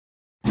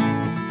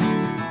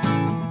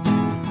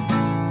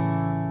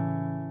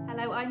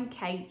I'm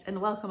Kate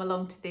and welcome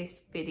along to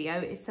this video.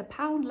 It's a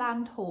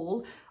Poundland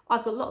haul.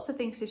 I've got lots of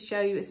things to show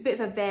you. It's a bit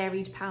of a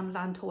varied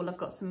Poundland haul. I've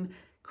got some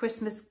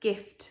Christmas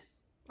gift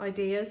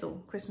ideas or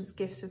Christmas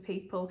gifts for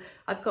people.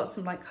 I've got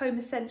some like home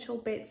essential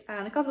bits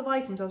and a couple of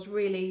items I was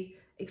really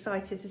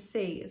excited to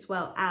see as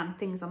well, and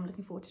things I'm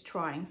looking forward to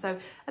trying. So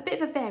a bit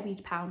of a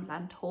varied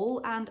Poundland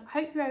haul, and I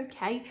hope you're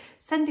okay.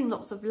 Sending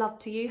lots of love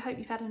to you. Hope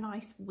you've had a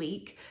nice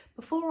week.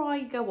 Before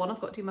I go on,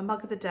 I've got to do my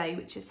mug of the day,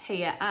 which is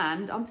here,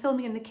 and I'm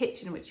filming in the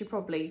kitchen, which you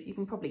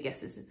can probably guess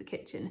this is the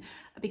kitchen,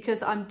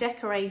 because I'm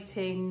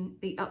decorating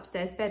the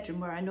upstairs bedroom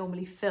where I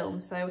normally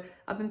film. So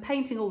I've been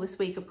painting all this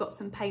week. I've got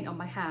some paint on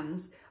my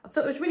hands. I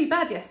thought it was really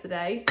bad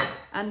yesterday,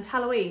 and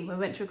Halloween, when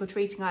we went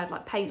trick-or-treating, I had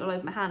like paint all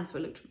over my hands, so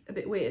it looked a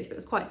bit weird, but it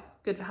was quite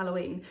good for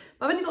Halloween.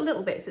 But I've only got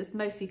little bits, it's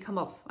mostly come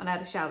off, and I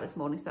had a shower this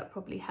morning, so that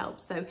probably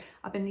helps. So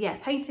I've been,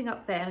 painting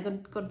up there, and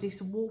I've got to do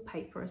some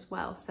wallpaper as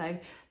well. So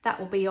that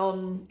will be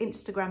on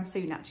Instagram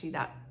soon, actually,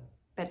 that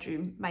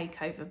bedroom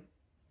makeover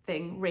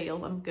thing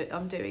reel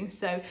I'm doing.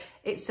 So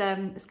it's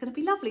going to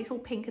be lovely. It's all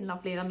pink and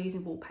lovely, and I'm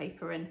using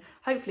wallpaper, and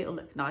hopefully it'll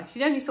look nice.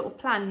 You know, you sort of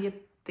plan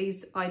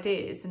these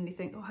ideas and you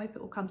think, oh, I hope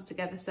it all comes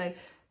together. So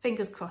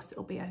fingers crossed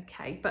it'll be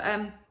okay. But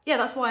yeah,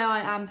 that's why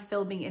I am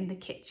filming in the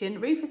kitchen.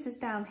 Rufus is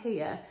down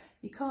here.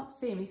 You can't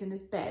see him, he's in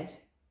his bed.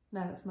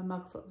 No, that's my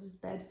mug foot, his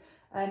bed.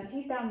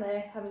 He's down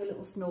there having a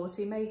little snore,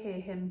 so you may hear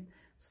him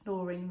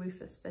snoring,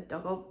 Rufus the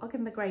dog. I'll give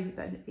him a gravy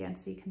bone at the end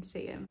so you can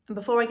see him. And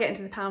before I get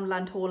into the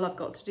Poundland haul, I've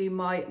got to do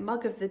my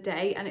mug of the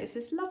day, and it's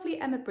this lovely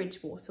Emma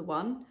Bridgewater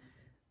one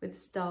with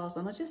stars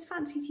on. I just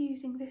fancied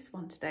using this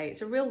one today.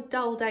 It's a real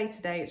dull day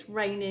today. It's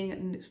raining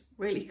and it's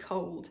really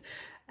cold.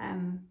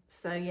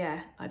 So yeah,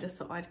 I just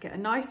thought I'd get a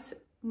nice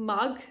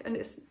mug, and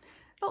it's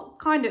not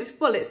kind of,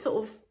 well, it's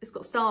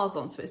got stars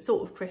on, so it's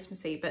sort of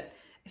Christmassy, but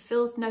it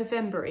feels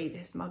November-y,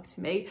 this mug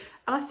to me.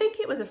 And I think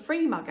it was a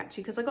free mug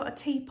actually, because I got a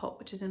teapot,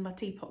 which is in my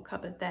teapot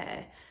cupboard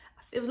there.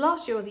 It was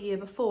last year or the year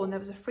before, and there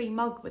was a free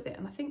mug with it,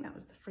 and I think that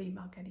was the free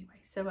mug anyway.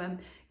 So yeah,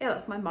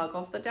 that's my mug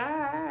of the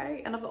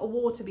day. And I've got a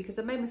water because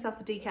I made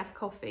myself a decaf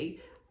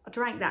coffee. I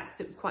drank that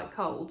because it was quite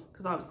cold,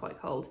 because I was quite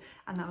cold,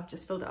 and now I've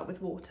just filled it up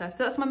with water.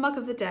 So that's my mug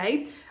of the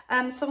day. So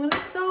I'm going to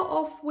start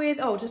off with,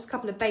 just a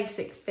couple of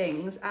basic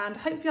things, and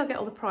hopefully I'll get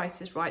all the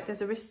prices right.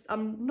 There's a risk,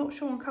 I'm not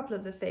sure on a couple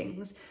of the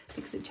things,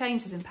 because it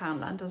changes in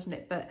Poundland, doesn't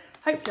it? But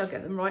hopefully I'll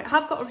get them right. I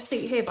have got a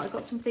receipt here, but I've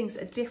got some things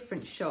at a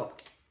different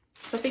shop.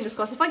 So fingers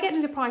crossed. If I get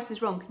any of the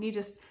prices wrong, can you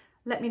just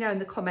let me know in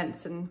the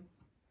comments and,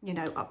 you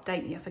know,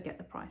 update me if I get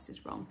the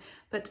prices wrong.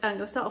 But I'm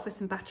going to start off with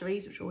some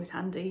batteries, which are always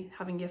handy,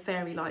 having your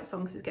fairy lights on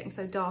because it's getting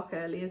so dark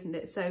early, isn't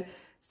it? So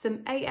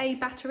some AA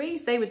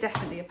batteries, they were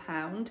definitely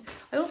 £1.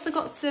 I also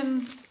got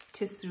some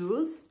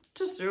tissues,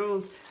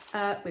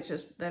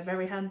 they're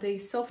very handy.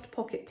 Soft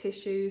pocket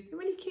tissues, they're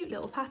really cute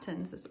little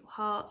patterns. There's little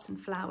hearts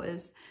and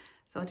flowers.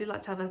 So I do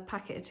like to have a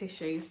packet of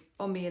tissues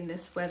on me in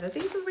this weather.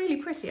 These are really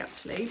pretty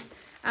actually.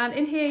 And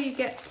in here you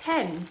get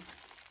 10,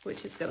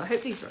 which is good. I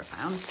hope these were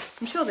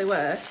 £1. I'm sure they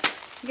were.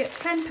 You get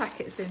 10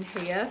 packets in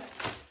here.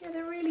 Yeah,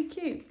 they're really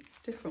cute,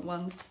 different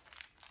ones.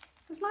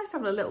 It's nice to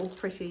have a little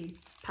pretty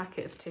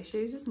packet of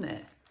tissues, isn't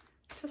it?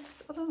 Just,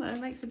 I don't know, it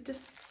makes it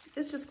just,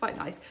 it's just quite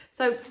nice.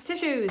 So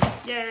tissues,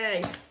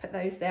 yay, put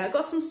those there. I've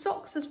got some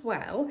socks as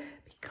well,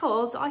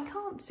 because I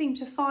can't seem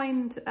to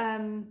find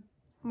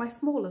my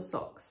smaller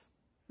socks.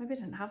 Maybe I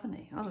didn't have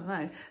any, I don't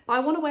know. But I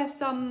want to wear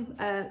some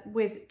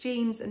with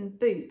jeans and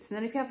boots. And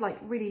then if you have like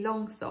really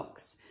long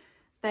socks,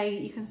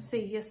 you can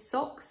see your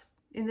socks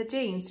in the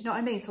jeans, do you know what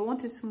I mean? So I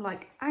wanted some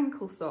like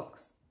ankle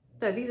socks.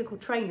 No, these are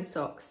called trainer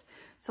socks.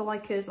 So I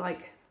could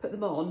like put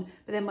them on,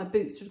 but then my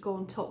boots would go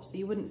on top, so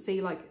you wouldn't see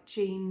like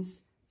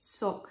jeans,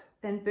 sock,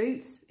 then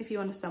boots, if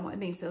you understand what I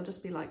mean. So it'll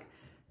just be like,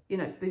 you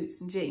know,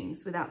 boots and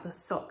jeans without the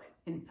sock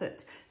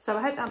input. So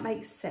I hope that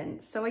makes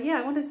sense. So yeah,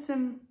 I wanted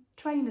some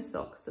trainer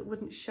socks that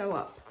wouldn't show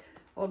up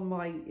on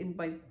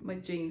my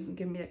jeans and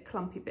give me a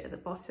clumpy bit at the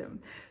bottom.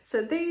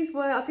 So these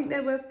were, I think they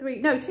were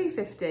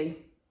 £2.50.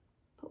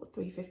 I thought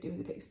 £3.50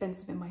 was a bit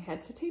expensive in my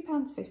head. So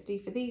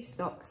 £2.50 for these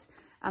socks,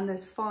 and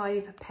there's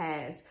 5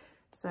 pairs.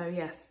 So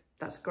yes,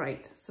 that's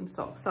great. Some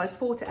socks, size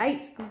 4 to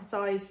 8 and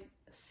size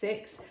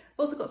 6. I've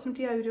also got some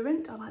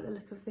deodorant. I like the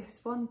look of this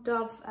one.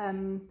 Dove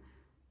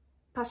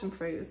passion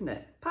fruit, isn't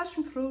it?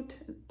 Passion fruit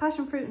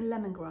and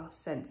lemongrass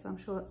scent. So I'm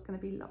sure that's going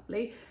to be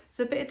lovely.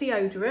 So a bit of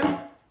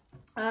deodorant.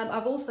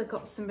 I've also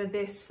got some of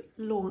this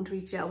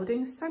laundry gel. We're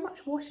doing so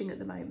much washing at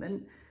the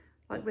moment,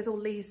 like with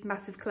all these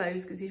massive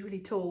clothes, because he's really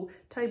tall.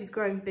 Toby's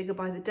growing bigger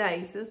by the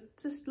day, so there's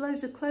just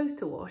loads of clothes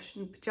to wash,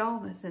 and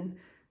pyjamas and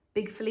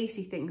big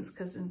fleecy things,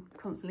 because I'm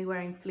constantly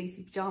wearing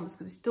fleecy pyjamas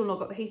because we've still not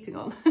got the heating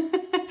on.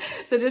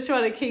 So just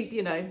trying to keep,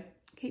 you know,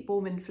 keep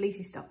warm in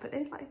fleecy stuff. But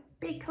there's like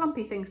big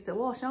clumpy things to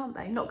wash, aren't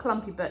they? Not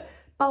clumpy, but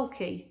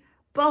bulky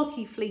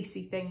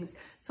fleecy things.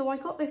 So I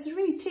got this, it's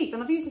really cheap,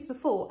 and I've used this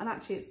before, and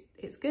actually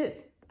it's good.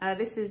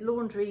 This is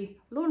laundry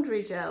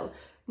gel,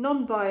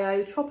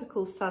 non-bio,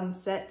 tropical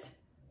sunset,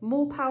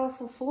 more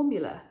powerful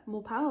formula,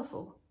 more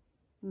powerful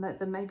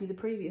than maybe the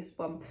previous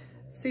one.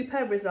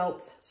 Superb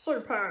results,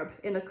 superb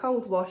in a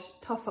cold wash,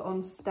 tougher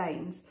on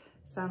stains.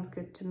 sounds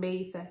good to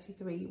me.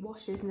 33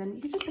 washes, and then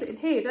you just put it in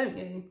here, don't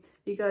you?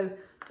 You go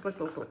glug,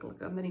 glug, glug,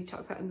 glug, and then you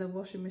chuck that in the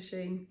washing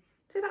machine.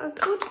 So that was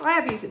good. I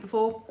have used it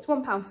before. It's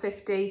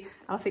 £1.50, and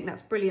I think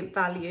that's brilliant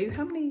value.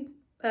 How many?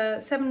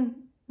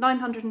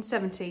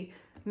 970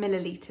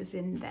 millilitres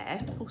in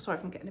there. Oh, sorry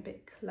if I'm getting a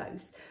bit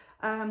close.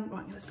 Right, I'm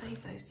going to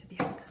save those to the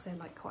end because they're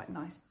like quite a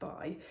nice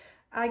buy.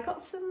 I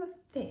got some of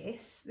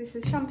this. This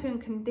is shampoo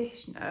and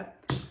conditioner.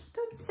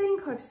 Don't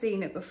think I've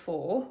seen it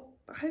before,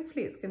 but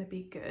hopefully it's going to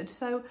be good.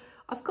 So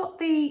I've got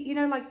the, you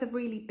know, like the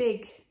really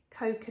big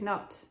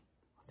coconut,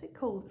 what's it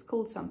called? It's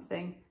called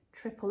something,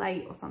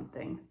 888 or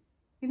something.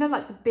 You know,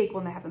 like the big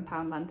one they have in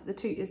Poundland,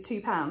 is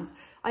 £2.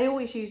 I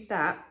always use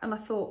that, and I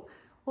thought,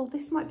 well,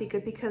 this might be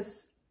good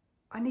because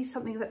I need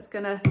something that's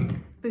going to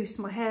boost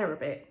my hair a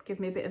bit, give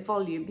me a bit of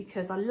volume,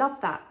 because I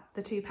love that,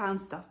 the £2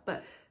 stuff,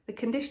 but the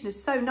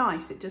conditioner's so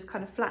nice, it just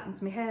kind of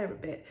flattens my hair a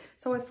bit.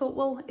 So I thought,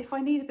 well, if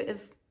I need a bit of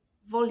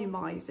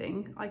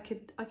volumizing, I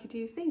could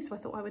use these, so I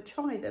thought I would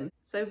try them.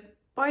 So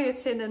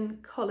biotin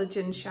and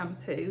collagen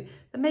shampoo.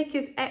 The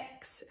maker's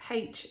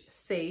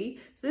XHC.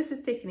 So this is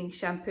thickening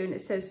shampoo, and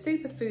it says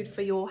superfood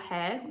for your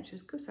hair, which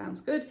is good,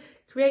 sounds good.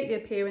 Create the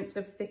appearance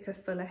of thicker,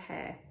 fuller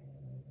hair.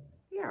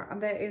 Yeah,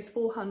 and there is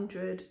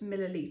 400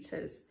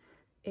 millilitres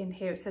in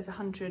here. It says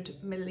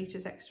 100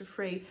 millilitres extra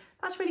free.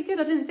 That's really good.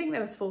 I didn't think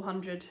there was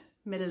 400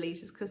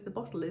 millilitres because the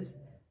bottle is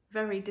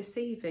very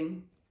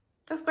deceiving.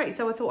 That's great.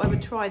 So I thought I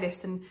would try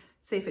this and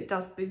see if it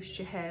does boost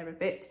your hair a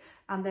bit.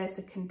 And there's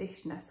the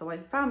conditioner. So I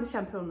found the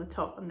shampoo on the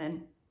top and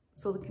then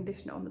saw the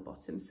conditioner on the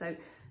bottom. So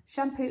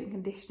shampoo and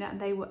conditioner,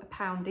 and they were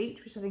 £1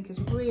 each, which I think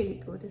is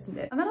really good, isn't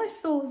it? And then I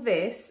saw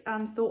this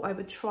and thought I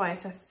would try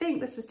it. I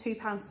think this was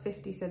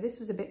 £2.50, so this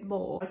was a bit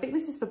more. I think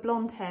this is for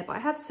blonde hair, but I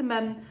had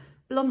some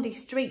blondie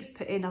streaks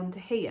put in under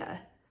here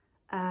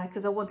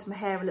because I wanted my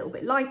hair a little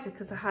bit lighter,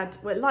 because I had,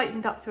 well, it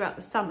lightened up throughout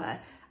the summer,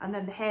 and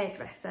then the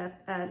hairdresser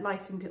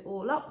lightened it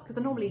all up, because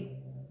I normally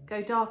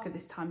go darker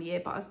this time of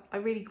year, but I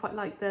really quite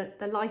like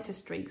the lighter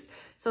streaks.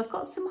 So I've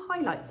got some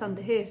highlights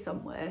under here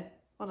somewhere.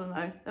 I don't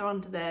know, they're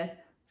under there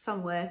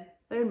somewhere.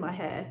 They're in my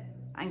hair.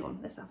 Hang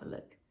on, let's have a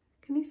look.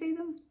 Can you see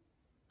them?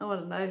 Oh, I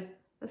don't know.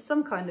 There's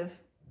some kind of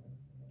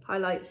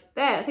highlights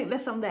there. I think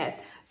there's some there.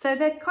 So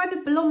they're kind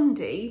of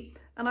blondie,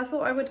 and I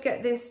thought I would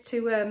get this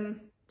to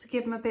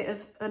give them a bit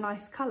of a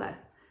nice colour.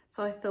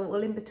 So I thought,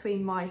 well, in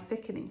between my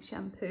thickening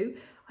shampoo,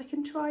 I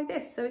can try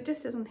this. So it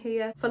just says on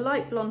here, for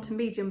light blonde to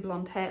medium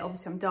blonde hair.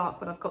 Obviously I'm dark,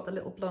 but I've got the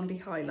little blondie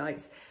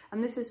highlights.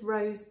 And this is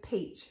Rose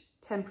Peach,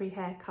 temporary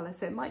hair colour.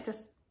 So it might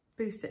just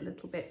boost it a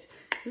little bit.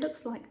 It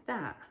looks like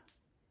that.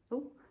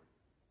 Oh,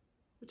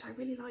 which I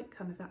really like,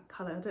 kind of that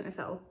colour. I don't know if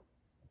that'll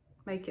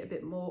make it a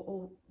bit more,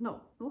 or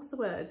not, what's the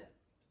word?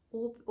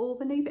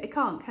 Albany, but it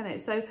can't, can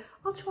it? So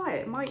I'll try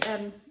it. It might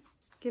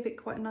give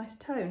it quite a nice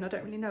tone. I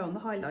don't really know on the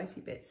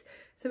highlighty bits.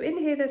 So in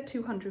here there's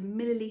 200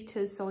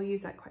 millilitres, so I'll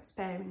use that quite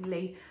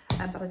sparingly,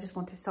 but I just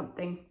wanted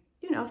something,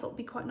 you know, I thought it'd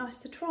be quite nice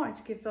to try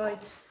to give my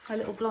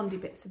little blondie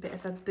bits a bit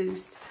of a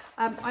boost.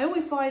 I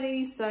always buy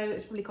these, so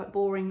it's really quite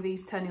boring,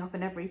 these turning up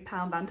in every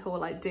Poundland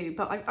haul I do,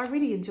 but I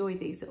really enjoy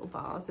these little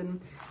bars,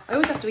 and I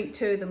always have to eat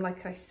 2 of them,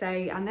 like I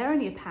say, and they're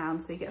only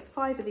 £1, so you get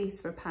 5 of these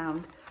for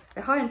 £1.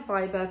 They're high in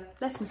fibre,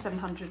 less than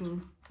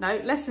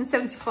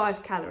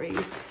 75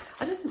 calories.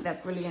 I just think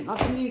they're brilliant. I've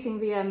been using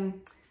the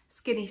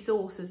skinny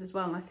saucers as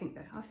well, and I think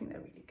they're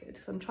really good.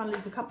 So I'm trying to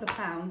lose a couple of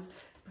pounds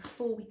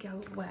before we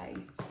go away.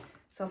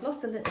 So I've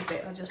lost a little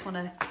bit. I just want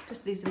to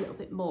lose a little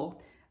bit more,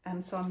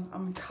 so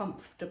I'm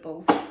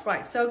comfortable.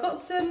 Right, so I've got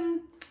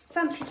some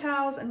sanitary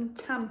towels and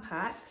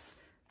Tampax.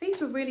 These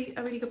were a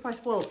really good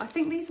price. Well, I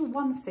think these were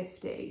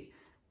 £1.50.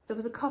 There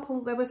was a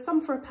couple. There was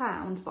some for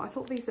 £1, but I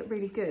thought these are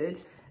really good,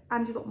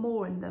 and you got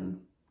more in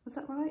them. Was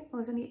that right?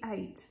 Well, there's only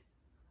 8.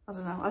 I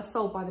don't know. I was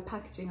sold by the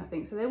packaging, I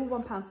think. So they were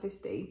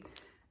 £1.50,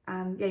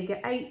 and yeah, you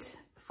get 8,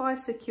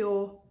 5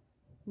 secure,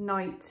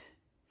 night,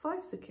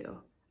 5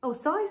 secure. Oh,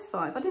 size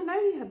 5. I didn't know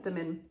you had them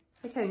in.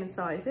 They came in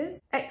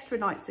sizes. Extra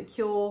night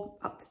secure,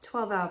 up to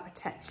 12-hour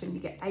protection. You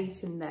get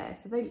 8 in there,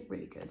 so they look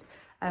really good.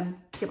 Yeah,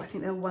 I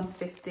think they were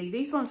 £1.50.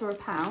 These ones were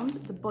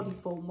 £1, the body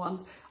form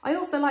ones. I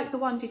also like the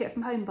ones you get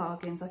from Home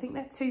Bargains. I think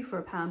they're 2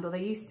 for £1, or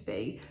they used to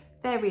be.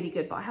 They're really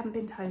good, but I haven't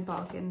been to Home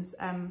Bargains,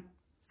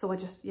 so I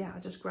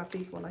just grabbed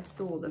these while I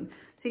saw them.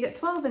 So you get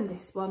 12 in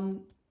this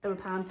one. They're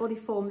 £1. Body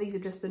form, these are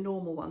just the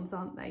normal ones,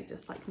 aren't they?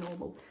 Just like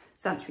normal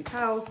sanitary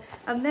towels.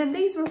 And then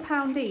these were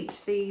 £1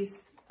 each,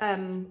 these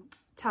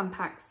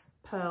Tampax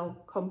Pearl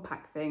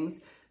compact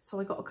things. So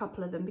I got a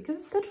couple of them because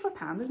it's good for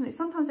 £1, isn't it?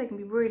 Sometimes they can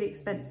be really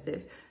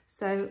expensive.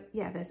 So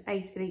yeah, there's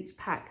 8 in each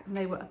pack, and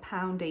they were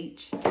 £1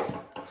 each.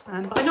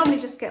 But I normally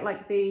just get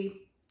like the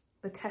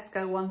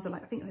Tesco ones are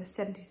like, I think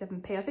they're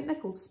 77p. I think they're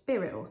called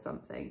Spirit or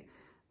something.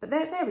 But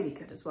they're really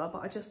good as well.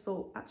 But I just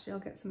thought, actually, I'll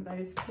get some of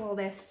those while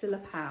they're still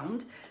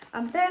 £1.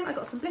 And then I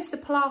got some blister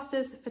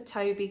plasters for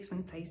Toby, because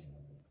when he plays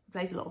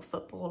a lot of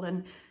football,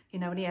 and you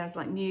know, when he has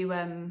like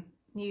new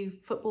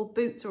football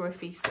boots, or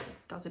if he sort of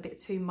does a bit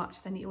too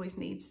much, then he always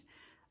needs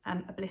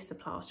a blister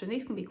plaster. And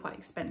these can be quite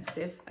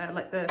expensive.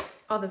 Like the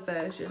other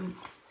version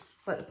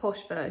It's like the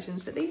posh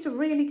versions, but these are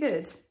really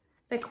good.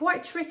 They're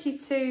quite tricky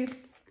to,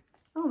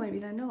 oh, maybe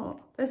they're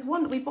not. There's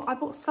one, I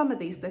bought some of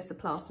these blister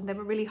plasters and they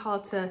were really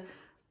hard to,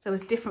 there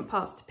was different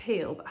parts to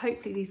peel, but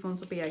hopefully these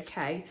ones will be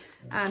okay.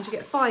 And you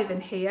get 5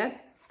 in here.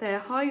 They're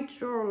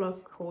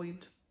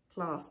hydraulicoid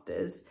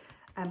plasters.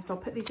 So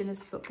I'll put these in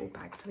his football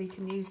bag so he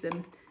can use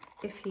them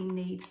if he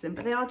needs them.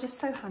 But they are just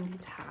so handy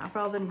to have,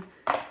 rather than,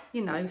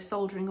 you know,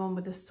 soldering on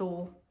with a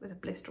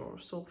blister or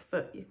a sore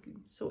foot. You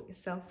can sort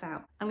yourself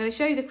out. I'm going to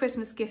show you the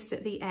Christmas gifts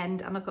at the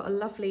end, and I've got a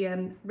lovely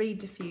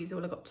reed diffuser.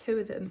 Well, I've got 2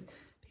 of them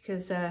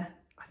because I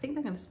think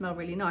they're going to smell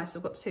really nice.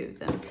 I've got 2 of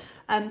them.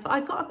 But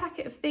I got a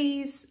packet of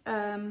these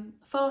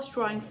fast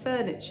drying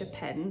furniture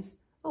pens.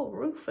 Oh,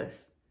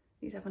 Rufus,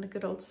 he's having a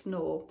good old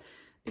snore.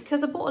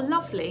 Because I bought a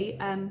lovely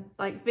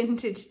like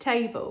vintage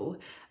table,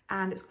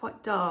 and it's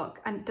quite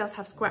dark and it does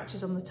have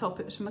scratches on the top.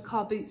 It was from a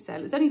car boot sale.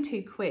 It was only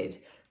 £2,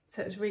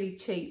 so it was really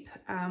cheap.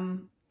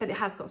 But it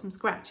has got some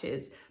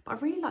scratches. But I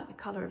really like the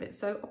colour of it,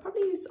 so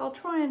I'll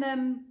try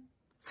and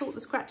sort the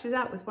scratches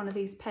out with one of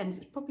these pens.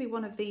 It's probably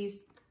one of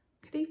these.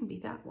 Could even be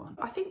that one.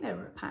 I think they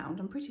were £1.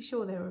 I'm pretty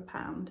sure they were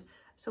 £1.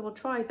 So I'll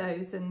try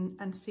those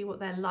and see what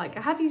they're like.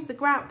 I have used the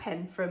grout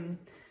pen from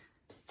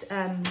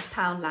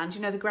Poundland.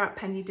 You know, the grout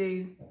pen you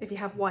do if you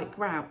have white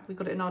grout. We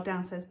got it in our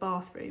downstairs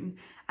bathroom,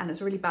 and it's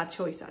a really bad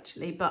choice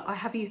actually, but I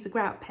have used the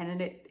grout pen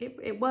and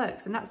it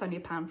works, and that's only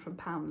 £1 from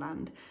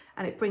Poundland,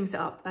 and it brings it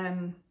up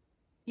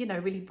you know,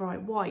 really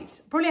bright white.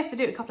 Probably have to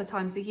do it a couple of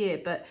times a year,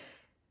 but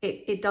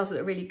it does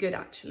look really good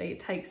actually. It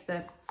takes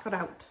the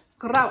grout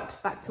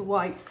back to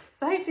white,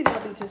 so hopefully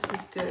that'll be just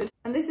as good.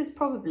 And this is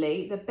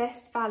probably the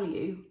best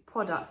value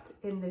product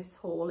in this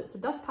haul. It's a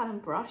dustpan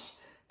and brush,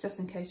 just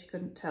in case you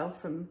couldn't tell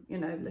from, you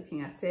know,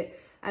 looking at it.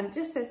 And it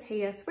just says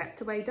here,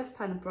 swept away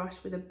dustpan and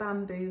brush with a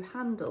bamboo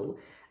handle.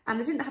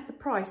 And I didn't have the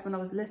price when I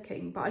was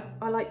looking, but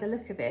I like the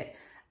look of it.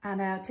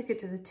 And I took it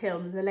to the till,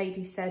 and the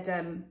lady said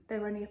they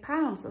were only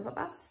 £1. So I was like,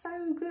 that's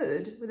so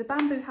good. With a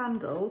bamboo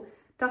handle,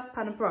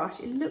 dustpan and brush,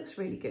 it looks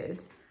really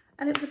good.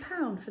 And it was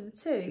 £1 for the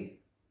 2.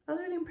 I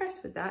was really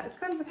impressed with that. It's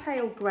kind of a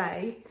pale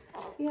grey.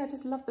 Yeah, I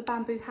just love the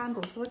bamboo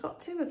handle. So I got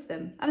 2 of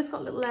them. And it's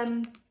got a little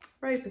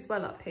rope as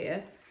well up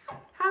here.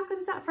 How good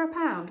is that for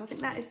 £1? I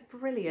think that is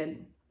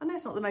brilliant. I know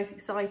it's not the most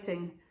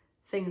exciting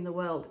thing in the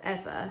world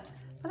ever,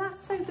 but that's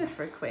so good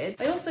for £1.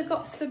 I also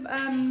got some,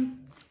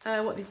 what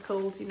are these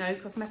called? You know,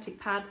 cosmetic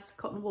pads,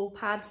 cotton wool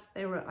pads.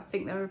 I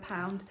think they were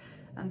 £1.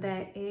 And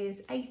there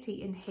is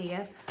 80 in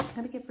here. I'm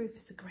going to give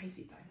Rufus a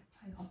gravy bone.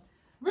 Hang on.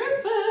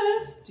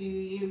 Rufus, do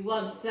you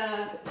want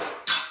a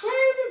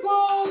gravy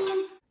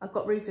bone? I've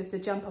got Rufus to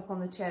jump up on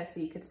the chair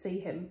so you could see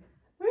him.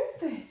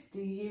 Rufus,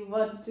 do you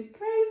want a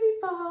gravy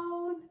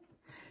bone?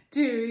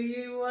 Do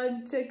you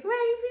want a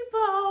gravy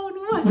bone?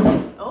 What's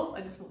this? Oh,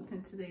 I just walked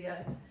into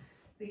the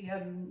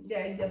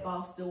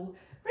bar stool.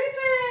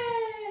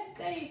 Rufus!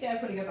 There you go.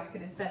 Probably go back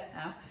in his bed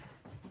now.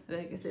 I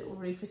think it's little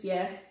Rufus,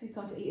 yeah. He's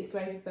gone to eat his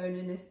gravy bone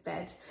in his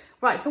bed.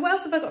 Right, so what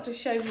else have I got to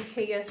show you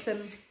here?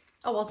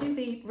 Oh, I'll do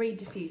the reed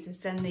diffusers,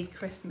 then the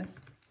Christmas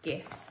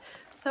gifts.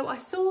 So I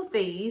saw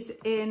these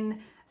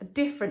in a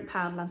different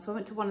Poundland. So I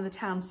went to one in the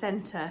town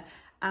centre,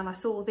 and I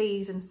saw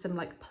these and some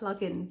like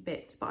plug-in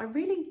bits, but I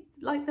really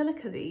like the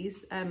look of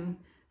these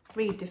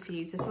reed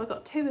diffusers. So I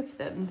got 2 of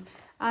them,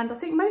 and I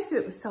think most of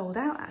it was sold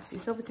out actually.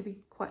 It's obviously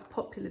quite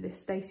popular,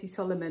 this Stacey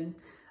Solomon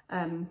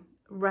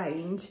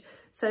range.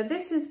 So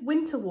this is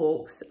Winter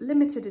Walks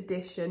limited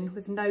edition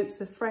with notes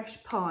of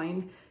fresh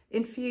pine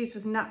infused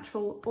with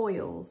natural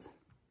oils.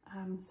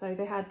 So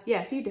they had,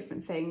 yeah, a few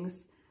different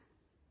things,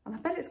 and I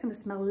bet it's going to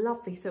smell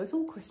lovely. So it's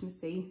all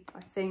Christmassy,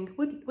 I think.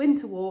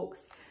 Winter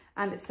Walks,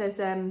 and it says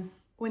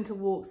Winter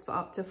Walks for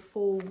up to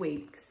 4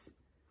 weeks.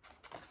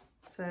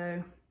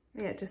 So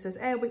yeah, it just says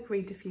Airwick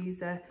Reed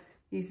Diffuser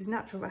uses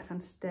natural rattan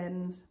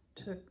stems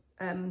to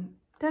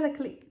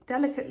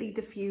delicately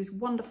diffuse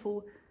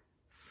wonderful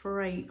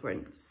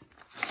fragrance.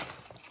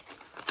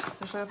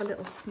 So shall I have a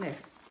little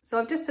sniff? So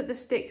I've just put the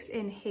sticks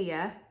in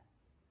here,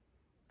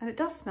 and it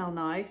does smell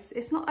nice.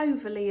 It's not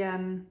overly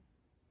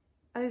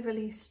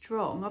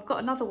strong. I've got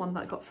another one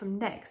that I got from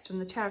Next, from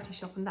the charity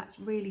shop, and that's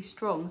really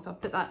strong. So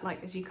I've put that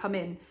like as you come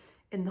in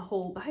the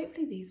hall. But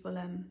hopefully these will,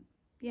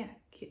 yeah,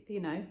 you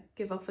know,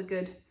 give off a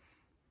good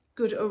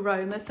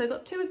aroma. So I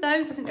got 2 of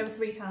those. I think they were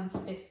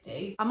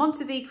 £3.50. I'm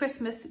onto the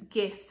Christmas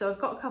gifts. So I've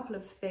got a couple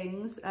of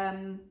things.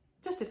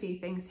 Just a few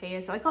things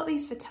here. So I got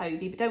these for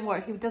Toby, but don't worry,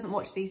 if he doesn't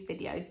watch these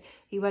videos,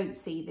 he won't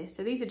see this.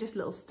 So these are just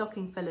little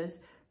stocking fillers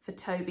for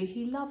Toby.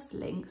 He loves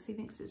Lynx. He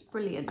thinks it's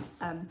brilliant.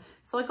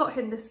 So I got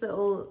him this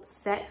little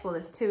set. Well,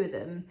 there's 2 of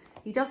them.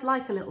 He does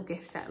like a little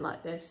gift set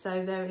like this.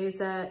 So there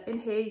is in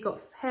here, you got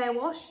hair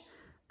wash.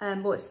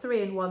 Well, it's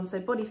 3 in 1. So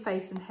body,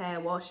 face and hair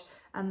wash,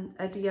 and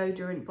a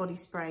deodorant body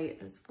spray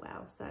as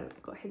well. So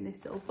I've got him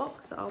this little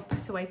box that I'll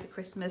put away for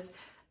Christmas.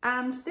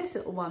 And this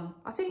little one,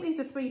 I think these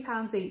are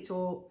 £3 each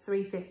or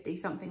 £3.50,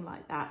 something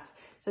like that.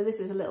 So this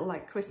is a little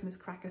like Christmas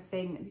cracker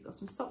thing, and you've got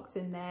some socks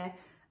in there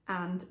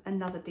and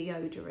another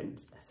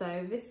deodorant.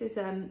 So this is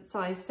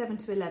size 7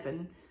 to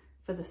 11.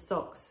 for the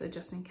socks. So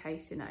just in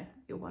case, you know,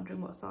 you're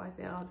wondering what size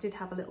they are, I did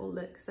have a little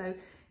look. So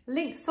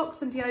Link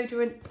socks and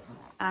deodorant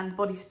and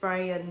body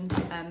spray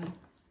and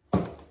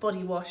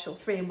body wash, or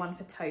 3-in-1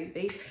 for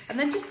Toby. And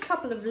then just a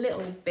couple of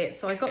little bits.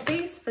 So I got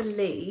these for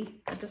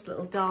Lee, they're just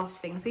little daft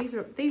things. These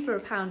were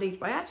 £1 each,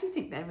 but I actually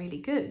think they're really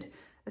good,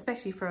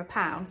 especially for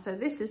 £1. So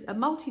this is a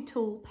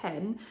multi-tool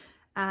pen,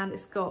 and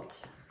it's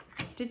got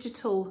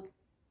digital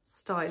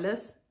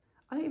stylus.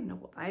 I don't even know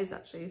what that is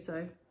actually,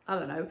 so I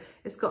don't know.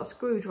 It's got a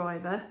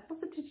screwdriver.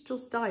 What's a digital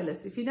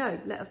stylus? If you know,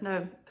 let us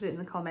know, put it in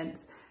the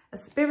comments. A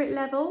spirit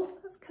level,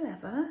 that's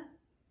clever.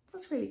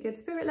 That's really good.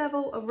 Spirit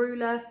level, a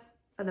ruler,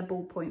 and a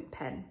ballpoint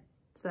pen.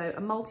 So a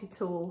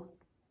multi-tool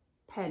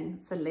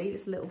pen for Lee,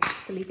 just a little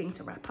silly thing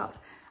to wrap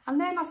up.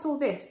 And then I saw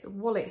this, the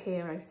Wallet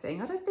Hero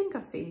thing. I don't think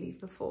I've seen these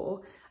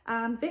before.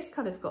 And this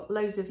kind of got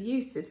loads of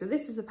uses. So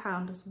this is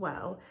 £1 as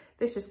well.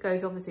 This just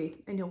goes obviously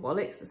in your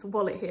wallet, 'cause it's a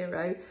Wallet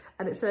Hero.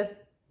 And it's a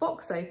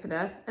box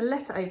opener, a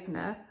letter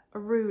opener, a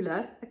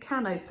ruler, a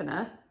can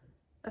opener,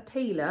 a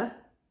peeler.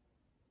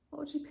 What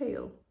would you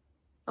peel?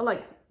 Oh,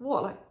 like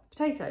what? Like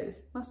potatoes?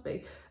 Must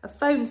be. A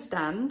phone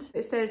stand.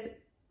 It says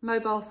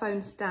mobile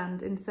phone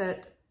stand,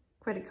 insert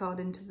credit card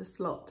into the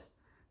slot.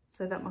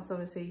 So that must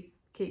obviously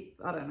keep,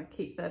 I don't know,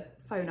 keep the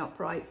phone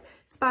upright.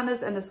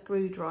 Spanners and a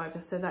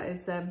screwdriver. So that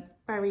is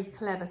very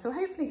clever. So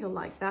hopefully he'll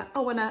like that.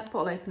 Oh, and a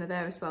bottle opener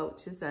there as well,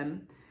 which is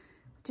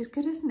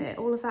good, isn't it?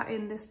 All of that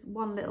in this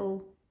one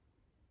little,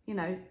 you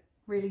know,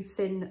 really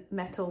thin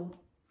metal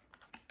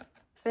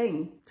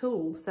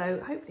tool. So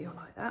hopefully you'll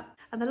like that.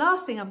 And the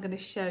last thing I'm going to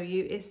show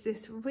you is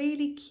this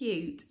really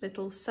cute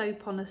little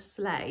soap on a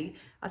sleigh.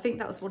 I think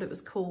that was what it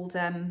was called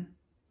on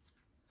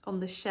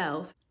the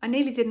shelf. I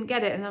nearly didn't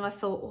get it, and then I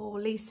thought, oh,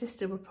 Lee's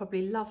sister would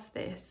probably love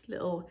this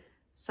little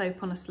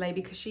soap on a sleigh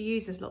because she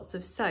uses lots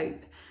of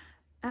soap.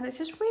 And it's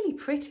just really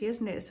pretty,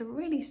 isn't it? It's a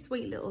really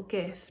sweet little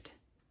gift.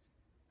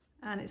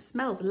 And it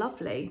smells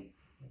lovely.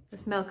 The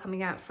smell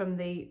coming out from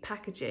the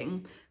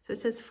packaging. So it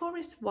says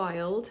Forest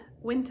Wild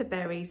Winter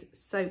Berries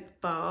Soap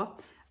Bar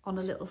on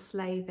a little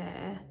sleigh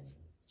there.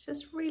 It's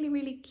just really,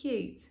 really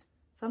cute.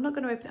 So I'm not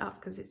going to open it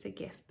up because it's a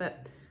gift,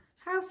 but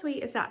how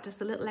sweet is that?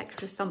 Just a little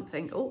extra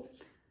something. Oh,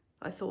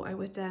 I thought I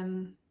would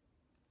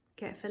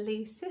get for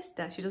Lee's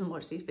sister. She doesn't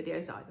watch these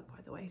videos either,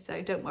 by the way,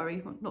 so don't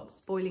worry, I'm not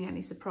spoiling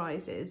any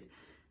surprises.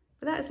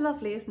 But that is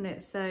lovely, isn't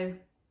it? So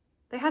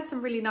they had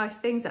some really nice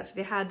things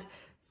actually. They had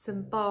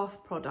some bath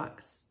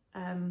products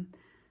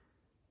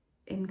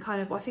in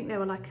kind of, I think they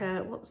were like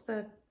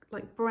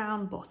like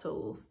brown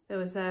bottles. There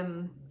was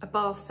a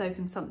bath soak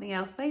and something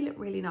else. They look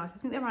really nice. I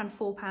think they're around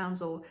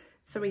 £4 or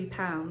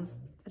 £3.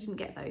 I didn't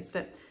get those,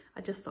 but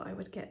I just thought I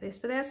would get this.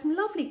 But they had some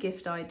lovely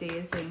gift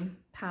ideas in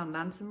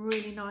Poundland, some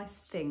really nice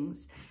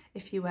things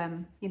if you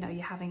you know,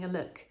 you're having a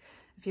look,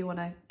 if you want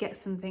to get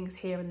some things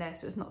here and there,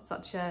 so it's not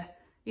such a,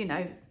 you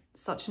know,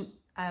 such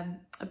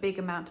a big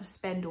amount to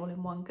spend all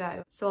in one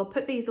go. So I'll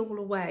put these all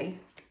away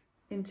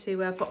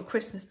into, I've got a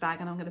Christmas bag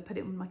and I'm going to put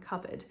it in my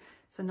cupboard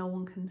so no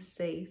one can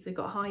see. So you've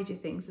got to hide your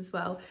things as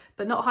well,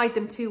 but not hide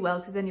them too well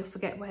because then you'll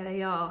forget where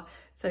they are.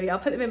 So yeah, I'll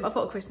put them in, I've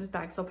got a Christmas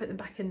bag, so I'll put them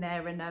back in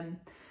there and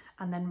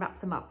then wrap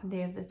them up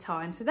near the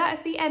time. So that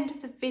is the end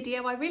of the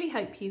video. I really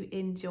hope you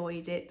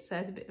enjoyed it. So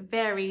it's a bit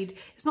varied.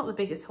 It's not the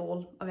biggest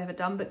haul I've ever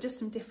done, but just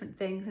some different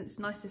things. And it's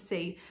nice to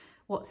see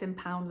what's in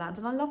Poundland.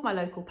 And I love my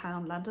local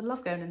Poundland. I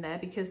love going in there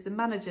because the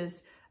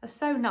managers are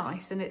so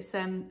nice, and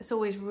it's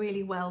always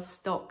really well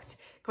stocked.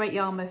 Great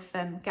Yarmouth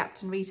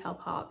Gapton Retail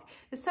Park.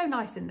 It's so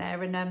nice in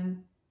there,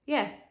 and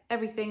yeah,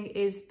 everything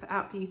is put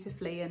out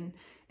beautifully, and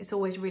it's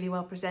always really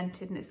well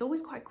presented, and it's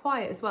always quite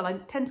quiet as well. I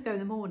tend to go in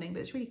the morning,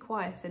 but it's really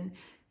quiet, and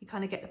you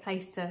kind of get the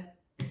place to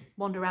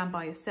wander around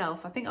by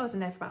yourself. I think I was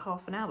in there for about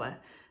half an hour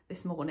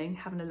this morning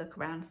having a look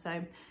around.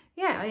 So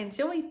yeah, I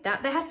enjoyed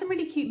that. They had some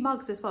really cute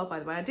mugs as well, by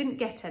the way. I didn't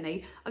get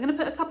any. I'm going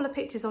to put a couple of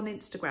pictures on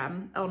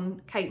Instagram,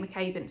 on Kate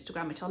McCabe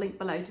Instagram, which I'll link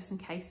below just in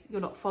case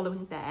you're not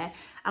following there.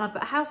 And I've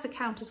got a house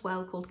account as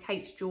well called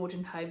Kate's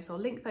Georgian Home, so I'll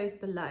link those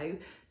below.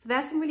 So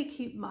there's some really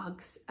cute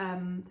mugs,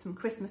 some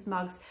Christmas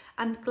mugs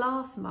and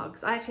glass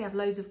mugs. I actually have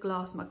loads of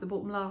glass mugs. I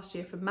bought them last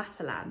year from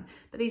Matalan,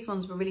 but these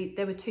ones were really,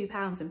 they were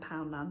 £2 in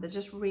Poundland. They're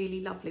just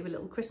really lovely with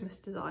little Christmas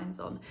designs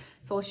on.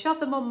 So I'll shove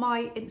them on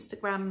my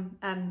Instagram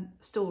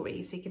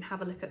story so you can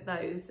have a look at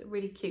those. They're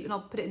really cute, and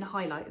I'll put it in a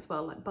highlight as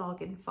well, like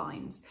bargain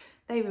finds.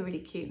 They were really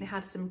cute, and they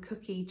had some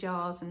cookie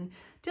jars and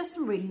just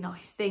some really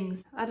nice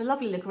things. I had a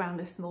lovely look around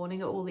this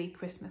morning at all the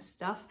Christmas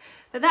stuff.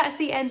 But that is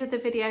the end of the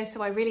video,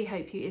 so I really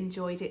hope you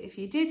enjoyed it. If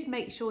you did,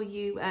 make sure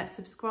you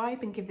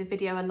subscribe and give the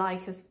video a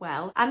like as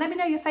well. And let me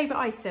know your favourite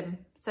item.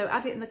 So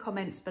add it in the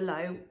comments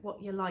below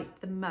what you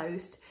liked the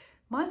most.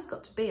 Mine's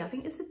got to be, I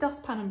think it's the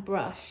dustpan and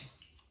brush.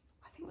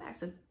 I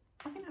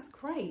think that's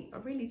great, I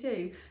really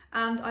do.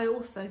 And I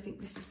also think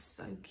this is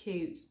so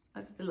cute.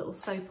 The little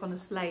soap on a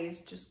sleigh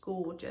is just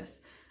gorgeous.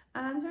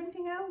 And is there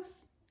anything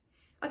else?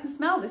 I can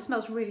smell this,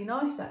 smells really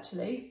nice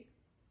actually.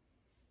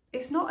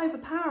 It's not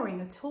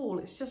overpowering at all,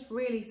 it's just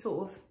really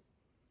sort of,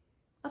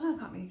 I don't know, I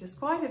can't really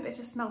describe it, but it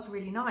just smells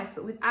really nice,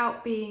 but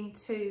without being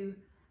too,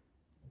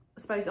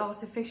 I suppose,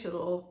 artificial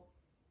or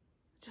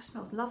It just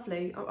smells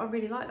lovely. I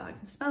really like that. I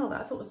can smell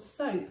that. I thought it was the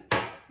soap.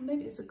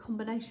 Maybe it's a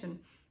combination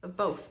of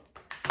both.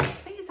 I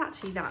think it's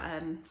actually that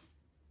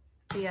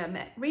the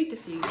reed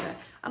diffuser,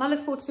 and I'm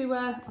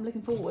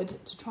looking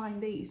forward to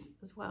trying these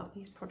as well.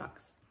 These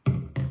products.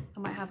 I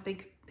might have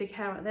big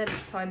hair out there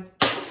next time.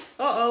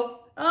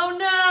 Oh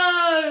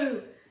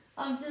no!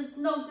 I'm just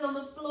knocked it on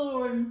the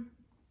floor and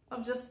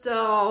I'm just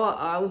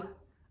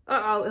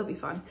it'll be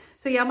fine.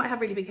 So yeah, I might have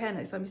really big hair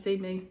next time you see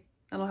me,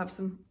 and I'll have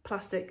some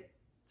plastic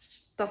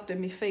stuffed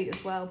in my feet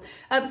as well.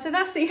 So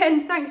that's the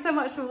end. Thanks so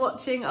much for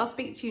watching. I'll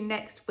speak to you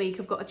next week.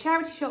 I've got a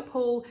charity shop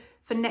haul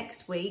for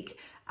next week,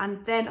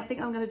 and then I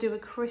think I'm going to do a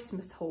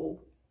Christmas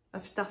haul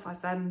of stuff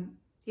I've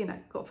you know,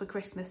 got for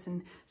Christmas,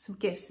 and some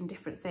gifts and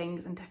different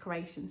things and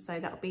decorations. So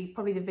that'll be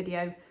probably the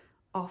video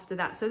after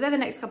that. So they're the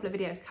next couple of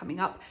videos coming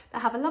up.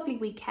 But have a lovely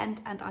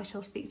weekend, and I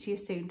shall speak to you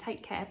soon.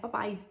 Take care. Bye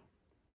bye.